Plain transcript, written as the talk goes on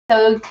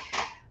So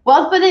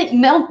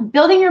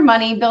building your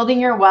money, building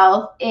your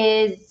wealth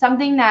is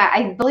something that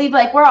I believe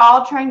like we're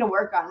all trying to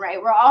work on,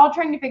 right? We're all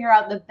trying to figure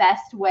out the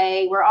best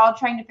way. We're all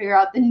trying to figure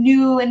out the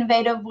new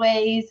innovative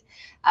ways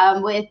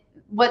with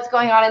what's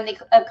going on in the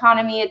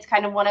economy. It's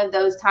kind of one of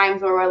those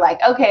times where we're like,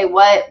 okay,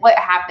 what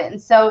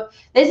happens? So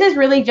this is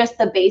really just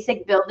the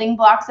basic building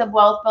blocks of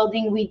wealth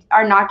building. We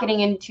are not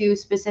getting into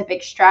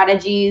specific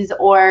strategies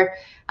or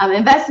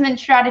investment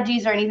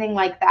strategies or anything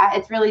like that.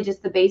 It's really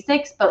just the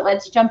basics, but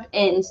let's jump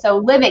in. So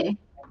living.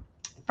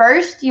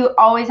 First, you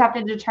always have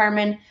to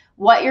determine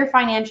what your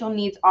financial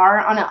needs are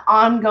on an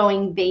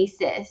ongoing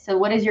basis. So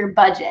what is your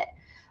budget?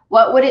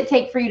 What would it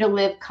take for you to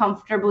live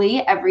comfortably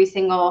every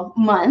single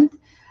month?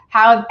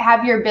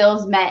 Have your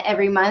bills met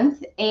every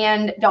month?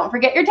 And don't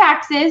forget your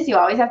taxes. You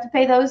always have to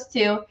pay those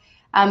too.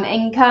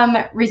 Income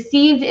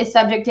received is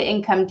subject to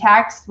income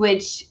tax,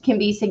 which can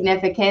be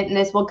significant. And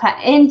this will cut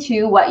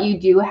into what you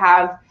do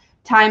have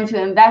time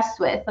to invest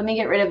with. Let me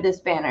get rid of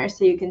this banner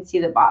so you can see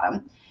the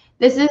bottom.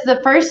 This is the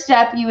first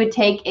step you would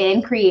take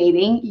in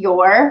creating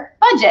your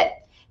budget.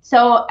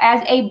 So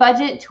as a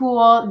budget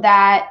tool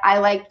that I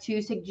like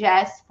to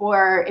suggest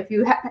for if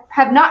you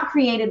have not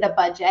created a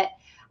budget,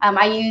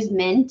 I use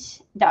Mint,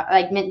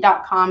 like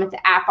mint.com. It's an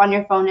app on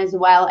your phone as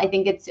well. I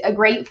think it's a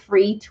great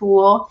free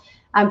tool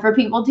for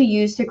people to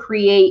use to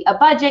create a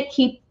budget,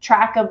 keep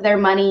track of their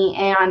money,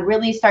 and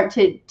really start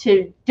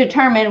to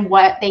determine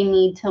what they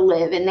need to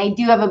live. And they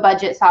do have a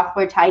budget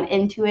software tied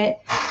into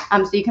it.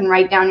 So you can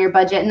write down your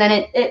budget, and then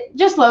it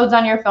just loads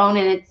on your phone,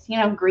 and it's, you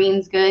know,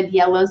 green's good,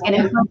 yellow's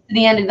getting close to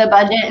the end of the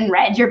budget, and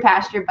red, you're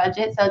past your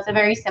budget. So it's a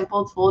very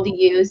simple tool to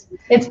use.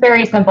 It's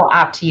very simple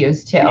app to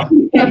use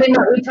too. Something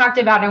that we talked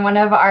about in one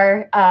of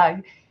our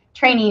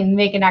training,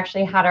 Megan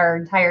actually had our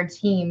entire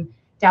team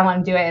download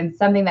and do it, and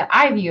something that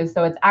I've used.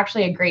 So it's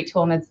actually a great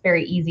tool, and it's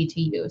very easy to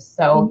use.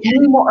 So if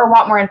you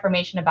want more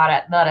information about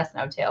it, let us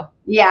know too.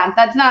 Yeah,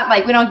 that's not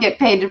like we don't get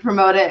paid to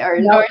promote it or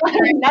no,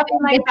 nothing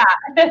like that.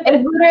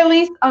 It's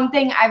literally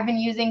something I've been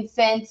using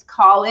since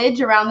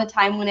college, around the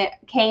time when it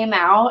came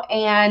out,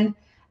 and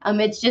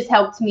it's just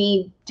helped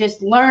me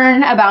just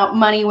learn about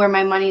money, where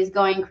my money is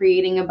going,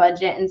 creating a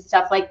budget and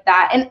stuff like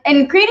that,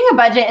 and creating a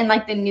budget in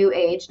like the new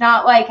age,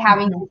 not like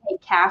having to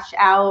take cash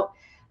out.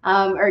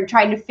 Or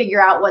trying to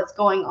figure out what's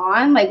going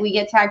on. Like we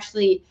get to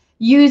actually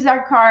use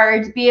our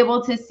cards, be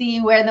able to see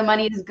where the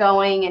money is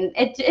going, and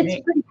it's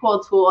a pretty cool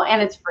tool,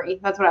 and it's free.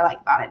 That's what I like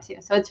about it too.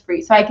 So it's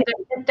free. So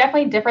it's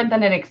definitely different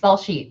than an Excel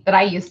sheet that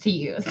I used to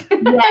use.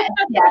 Yes,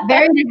 yeah,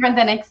 very different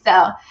than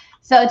Excel.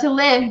 So to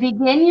live,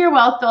 begin your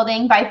wealth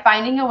building by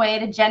finding a way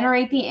to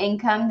generate the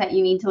income that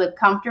you need to live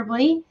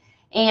comfortably,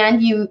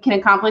 and you can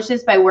accomplish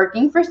this by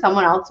working for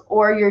someone else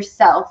or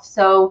yourself.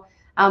 So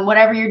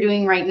whatever you're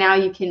doing right now,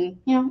 you can,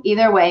 you know,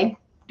 either way,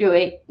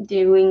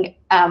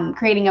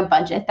 creating a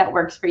budget that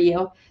works for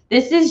you.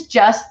 This is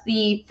just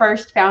the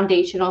first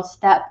foundational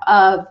step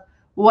of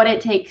what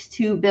it takes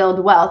to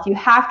build wealth. You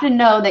have to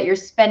know that you're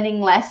spending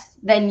less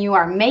than you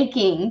are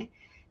making,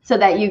 so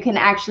that you can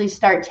actually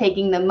start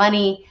taking the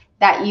money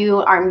that you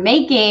are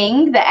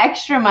making, the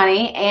extra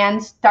money,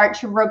 and start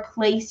to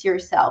replace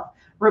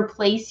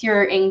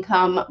your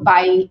income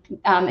by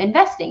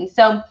investing.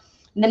 So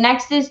the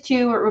next is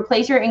to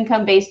replace your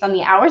income based on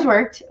the hours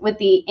worked with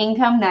the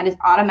income that is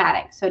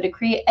automatic. So to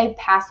create a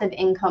passive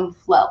income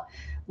flow.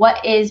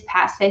 What is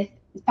passive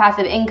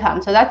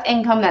income? So that's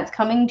income that's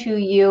coming to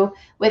you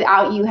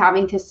without you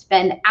having to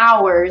spend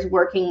hours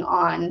working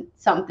on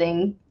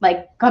something,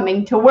 like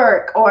coming to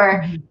work,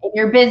 or in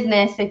your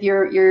business, if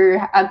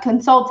you're a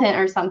consultant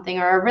or something,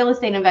 or a real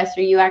estate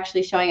investor, you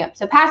actually showing up.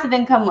 So passive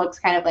income looks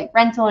kind of like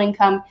rental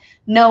income,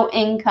 no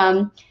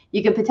income.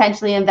 You could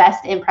potentially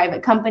invest in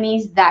private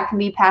companies. That can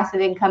be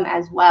passive income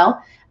as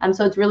well.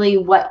 So it's really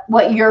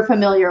what you're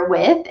familiar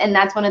with. And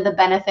that's one of the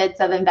benefits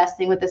of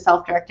investing with a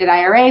self-directed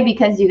IRA,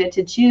 because you get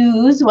to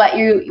choose what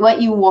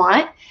you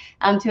want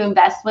to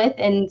invest with.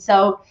 And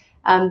so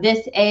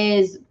this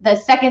is the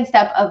second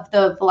step of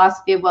the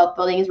philosophy of wealth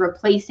building, is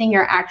replacing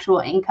your actual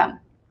income.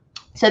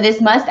 So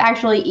this must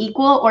actually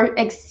equal or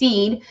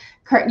exceed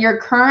your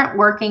current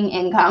working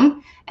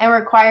income, and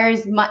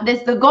requires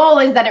the goal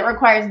is that it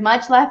requires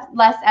much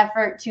less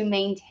effort to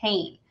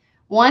maintain.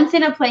 Once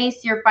in a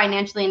place you're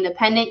financially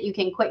independent, you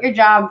can quit your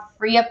job,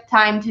 free up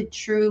time to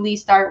truly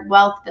start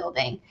wealth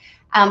building.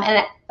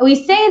 And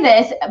we say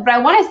this, but I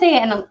want to say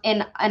it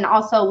in an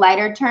also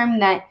lighter term,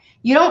 that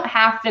you don't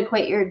have to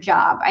quit your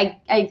job.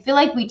 I feel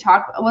like when we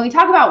talk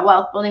about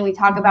wealth building, we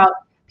talk about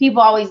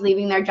people always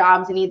leaving their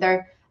jobs and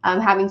either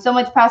having so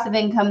much passive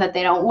income that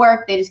they don't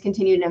work, they just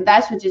continue to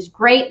invest, which is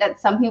great. That's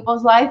some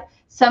people's life.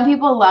 Some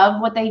people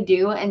love what they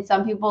do, and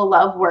some people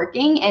love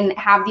working and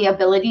have the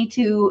ability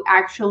to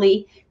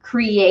actually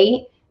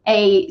create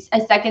a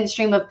second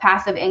stream of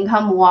passive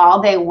income while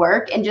they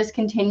work, and just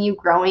continue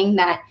growing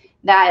that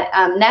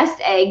nest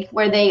egg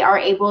where they are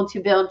able to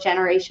build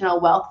generational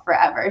wealth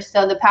forever.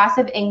 So the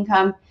passive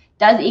income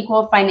does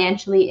equal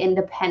financially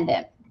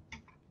independent.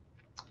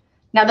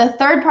 Now, the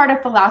third part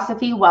of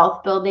philosophy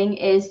wealth building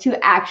is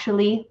to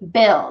actually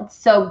build.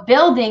 So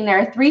building, there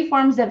are three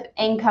forms of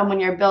income when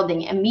you're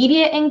building: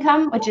 immediate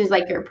income, which is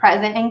like your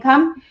present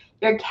income,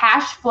 your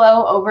cash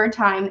flow over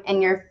time,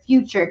 and your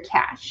future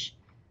cash.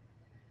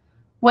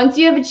 Once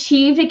you have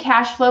achieved a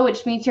cash flow,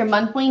 which meets your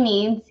monthly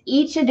needs,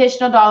 each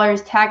additional dollar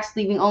is taxed,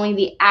 leaving only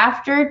the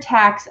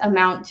after-tax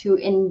amount to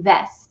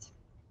invest.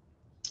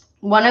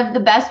 One of the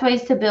best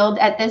ways to build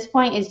at this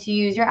point is to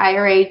use your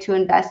IRA to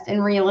invest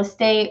in real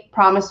estate,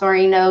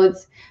 promissory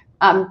notes,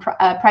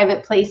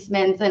 private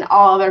placements, and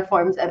all other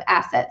forms of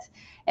assets.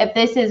 If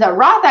this is a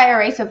Roth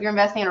IRA, so if you're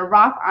investing in a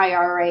Roth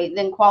IRA,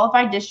 then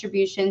qualified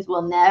distributions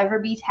will never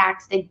be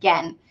taxed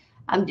again.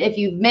 If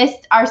you've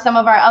missed some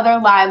of our other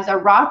lives, a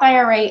Roth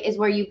IRA is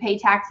where you pay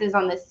taxes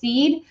on the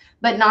seed,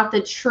 but not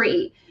the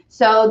tree.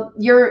 So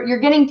you're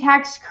getting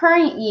taxed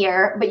current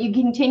year, but you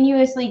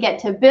continuously get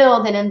to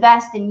build and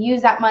invest and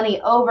use that money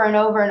over and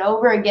over and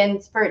over again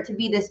for it to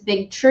be this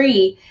big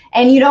tree.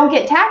 And you don't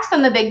get taxed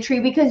on the big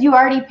tree because you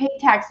already paid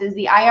taxes.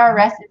 The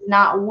IRS is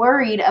not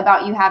worried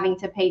about you having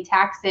to pay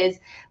taxes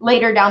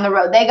later down the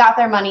road. They got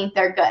their money,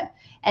 they're good.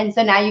 And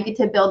so now you get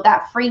to build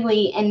that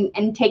freely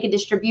and take a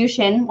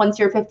distribution once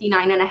you're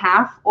 59 and a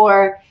half,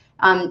 or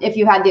if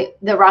you had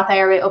the Roth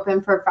IRA open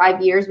for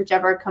 5 years,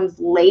 whichever comes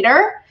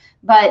later.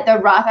 But the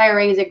Roth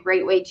IRA is a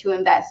great way to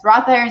invest.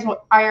 Roth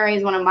IRA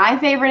is one of my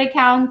favorite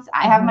accounts.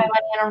 I have my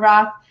money in a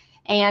Roth,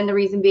 and the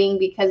reason being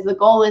because the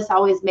goal is to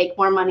always make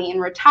more money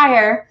and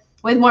retire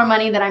with more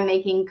money that I'm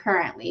making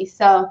currently.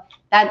 So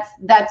that's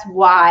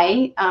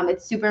why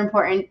it's super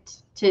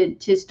important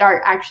to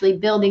start actually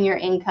building your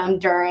income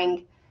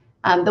during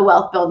the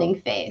wealth building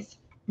phase.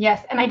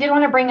 Yes, and I did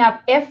want to bring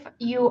up, if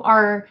you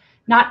are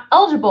not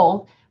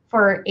eligible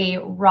for a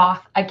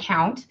Roth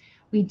account,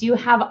 we do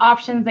have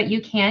options that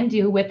you can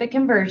do with the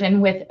conversion,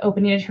 with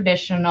opening a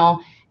traditional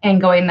and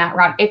going that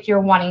route if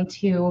you're wanting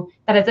to.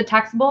 That is a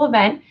taxable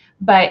event,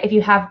 but if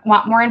you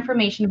want more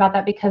information about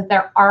that, because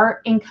there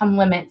are income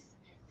limits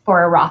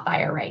for a Roth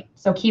IRA.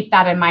 So keep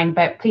that in mind.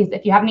 But please,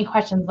 if you have any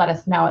questions, let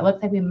us know. It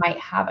looks like we might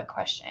have a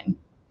question.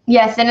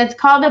 Yes, and it's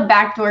called a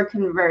backdoor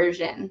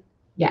conversion.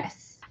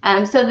 Yes.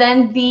 So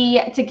then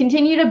to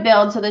continue to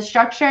build, so the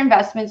structure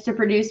investments to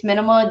produce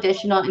minimal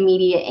additional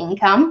immediate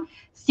income.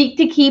 Seek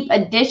to keep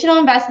additional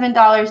investment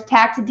dollars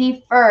tax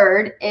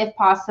deferred if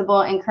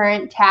possible in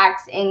current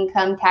tax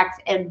income tax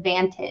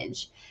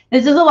advantage.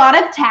 This is a lot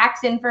of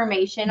tax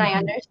information. I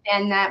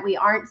understand that we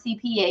aren't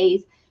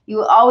CPAs.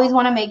 You always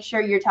want to make sure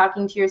you're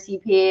talking to your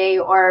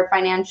CPA or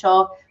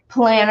financial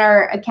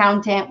planner,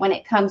 accountant when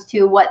it comes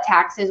to what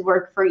taxes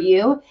work for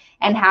you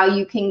and how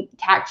you can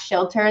tax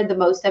shelter the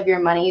most of your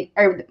money,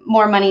 or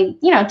more money,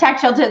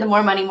 tax shelter the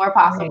more money, more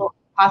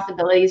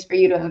possibilities for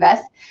you to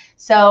invest.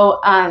 So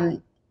I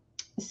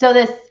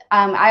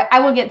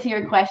will get to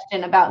your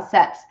question about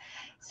SEPs.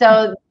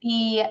 So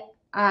the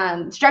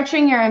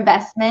structuring your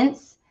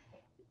investments,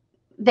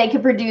 they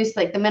could produce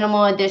like the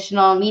minimal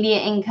additional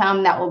immediate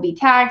income that will be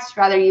taxed.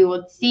 Rather, you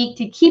will seek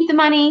to keep the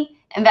money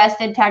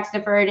invested tax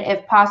deferred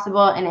if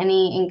possible in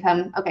any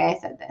income. Okay, I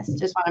said this.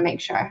 Just want to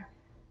make sure.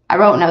 I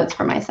wrote notes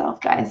for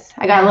myself, guys.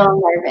 I got a little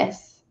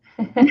nervous.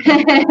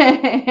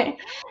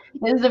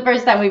 This is the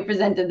first time we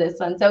presented this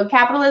one. So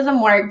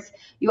Capitalism Works.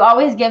 You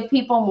always give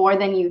people more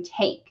than you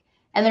take.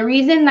 And the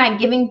reason that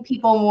giving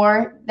people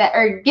more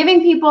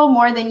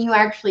than you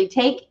actually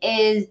take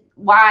is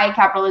why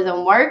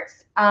capitalism works.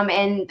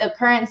 And the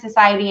current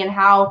society and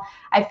how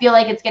I feel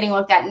like it's getting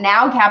looked at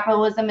now,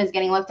 capitalism is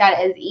getting looked at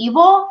as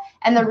evil.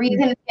 And the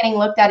reason it's getting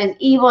looked at as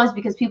evil is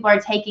because people are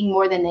taking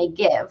more than they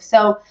give.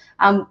 So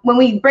when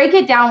we break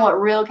it down, what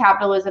real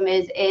capitalism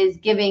is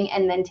giving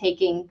and then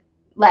taking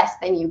less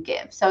than you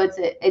give. So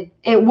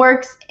it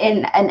works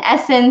in an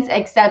essence,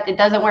 except it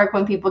doesn't work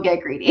when people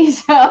get greedy.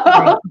 So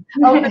I'll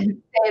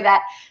say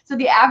that. So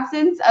the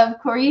absence of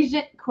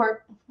cohesion,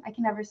 I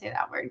can never say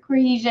that word,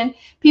 cohesion.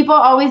 People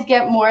always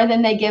get more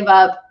than they give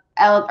up,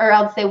 or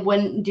else they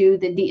wouldn't do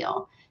the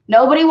deal.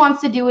 Nobody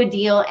wants to do a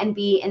deal and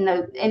be in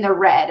the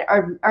red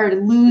or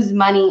lose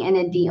money in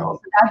a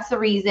deal. So that's the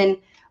reason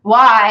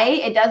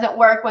why it doesn't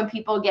work when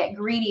people get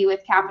greedy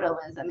with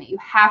capitalism. You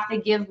have to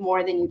give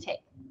more than you take.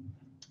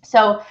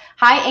 So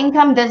high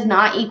income does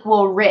not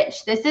equal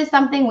rich. This is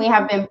something we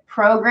have been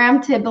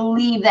programmed to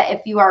believe, that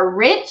if you are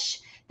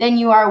rich, then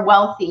you are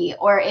wealthy.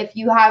 Or if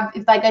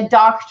like a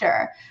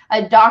doctor,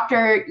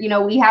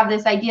 we have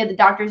this idea that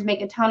doctors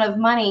make a ton of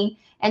money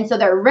and so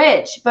they're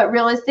rich, but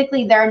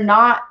realistically they're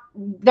not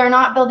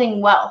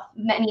building wealth.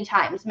 Many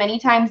times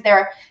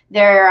they're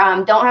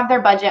don't have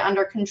their budget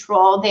under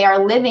control. They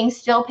are living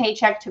still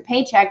paycheck to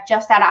paycheck,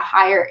 just at a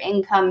higher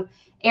income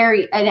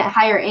area, at a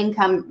higher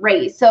income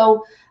rate.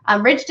 So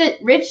rich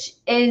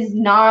is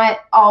not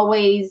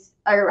always,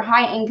 or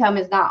high income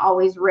is not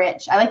always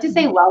rich. I like to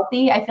say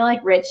wealthy. I feel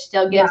like rich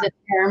still gives a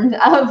term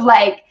of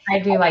like, I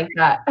do like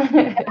that.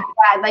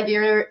 like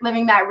you're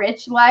living that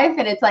rich life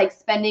and it's like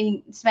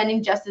spending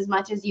just as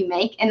much as you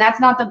make. And that's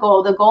not the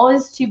goal. The goal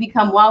is to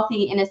become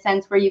wealthy in a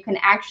sense where you can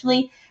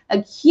actually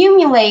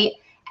accumulate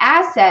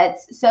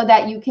assets so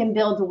that you can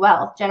build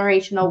wealth,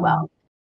 generational wealth.